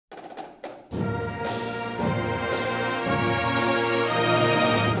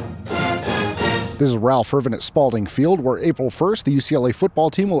This is Ralph Irvin at Spalding Field, where April 1st, the UCLA football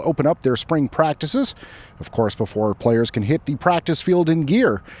team will open up their spring practices. Of course, before players can hit the practice field in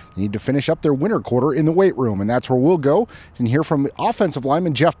gear, they need to finish up their winter quarter in the weight room, and that's where we'll go and hear from offensive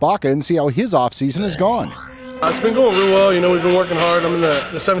lineman Jeff Baca and see how his offseason has gone. It's been going real well. We've been working hard. I'm in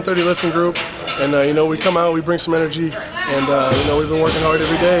the 7:30 lifting group, and we come out, we bring some energy, and we've been working hard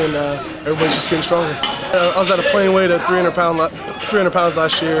every day, and everybody's just getting stronger. I was at a plain weight at 300 pounds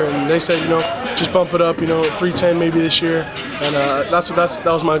last year, and they said, just bump it up, 310 maybe this year, and that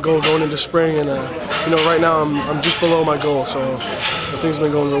was my goal going into spring, and right now I'm just below my goal, so things have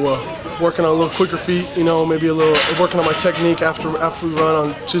been going real well. Working on a little quicker feet, maybe a little working on my technique after we run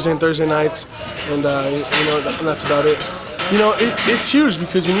on Tuesday and Thursday nights, and and that's about it. It's huge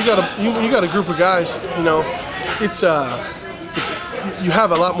because when you got a group of guys, you have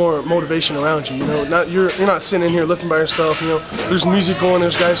a lot more motivation around you. You're not sitting in here lifting by yourself. There's music going,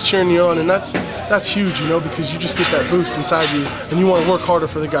 there's guys cheering you on, and that's huge. Because you just get that boost inside you, and you want to work harder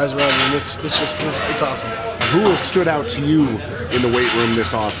for the guys around you, and it's awesome. Who has stood out to you in the weight room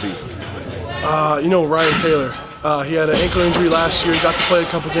this offseason? Ryan Taylor. He had an ankle injury last year. He got to play a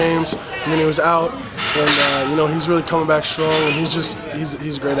couple games, and then he was out. And he's really coming back strong, and he's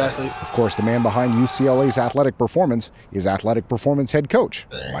a great athlete. Of course, the man behind UCLA's athletic performance is athletic performance head coach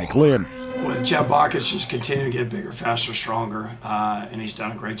Mike Lynn. With Jeff Baca, it's just continuing to get bigger, faster, stronger, and he's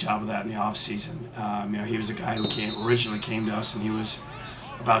done a great job of that in the off season. He was a guy who originally came to us, and he was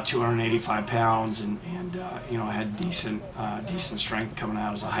about 285 pounds, and had decent strength coming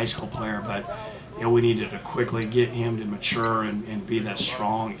out as a high school player, but we needed to quickly get him to mature and be that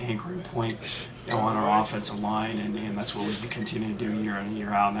strong anchoring point on our offensive line, and that's what we continue to do year in and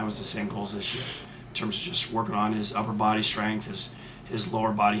year out, and that was the same goals this year in terms of just working on his upper body strength, his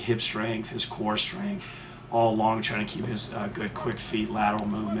lower body hip strength, his core strength, all along trying to keep his good quick feet, lateral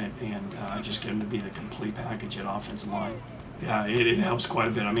movement, and just get him to be the complete package at offensive line. Yeah, it helps quite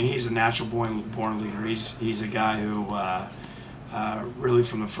a bit. He's a natural born leader. He's a guy who really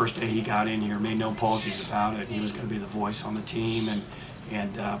from the first day he got in here made no apologies about it. He was going to be the voice on the team and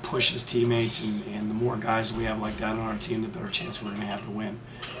push his teammates, and the more guys we have like that on our team, the better chance we're going to have to win.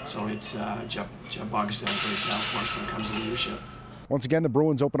 So it's Jeff Baca's done a great job for us when it comes to leadership. Once again, the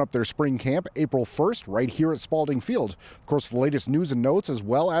Bruins open up their spring camp April 1st right here at Spalding Field. Of course, for the latest news and notes as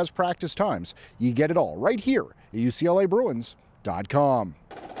well as practice times, you get it all right here at UCLABruins.com.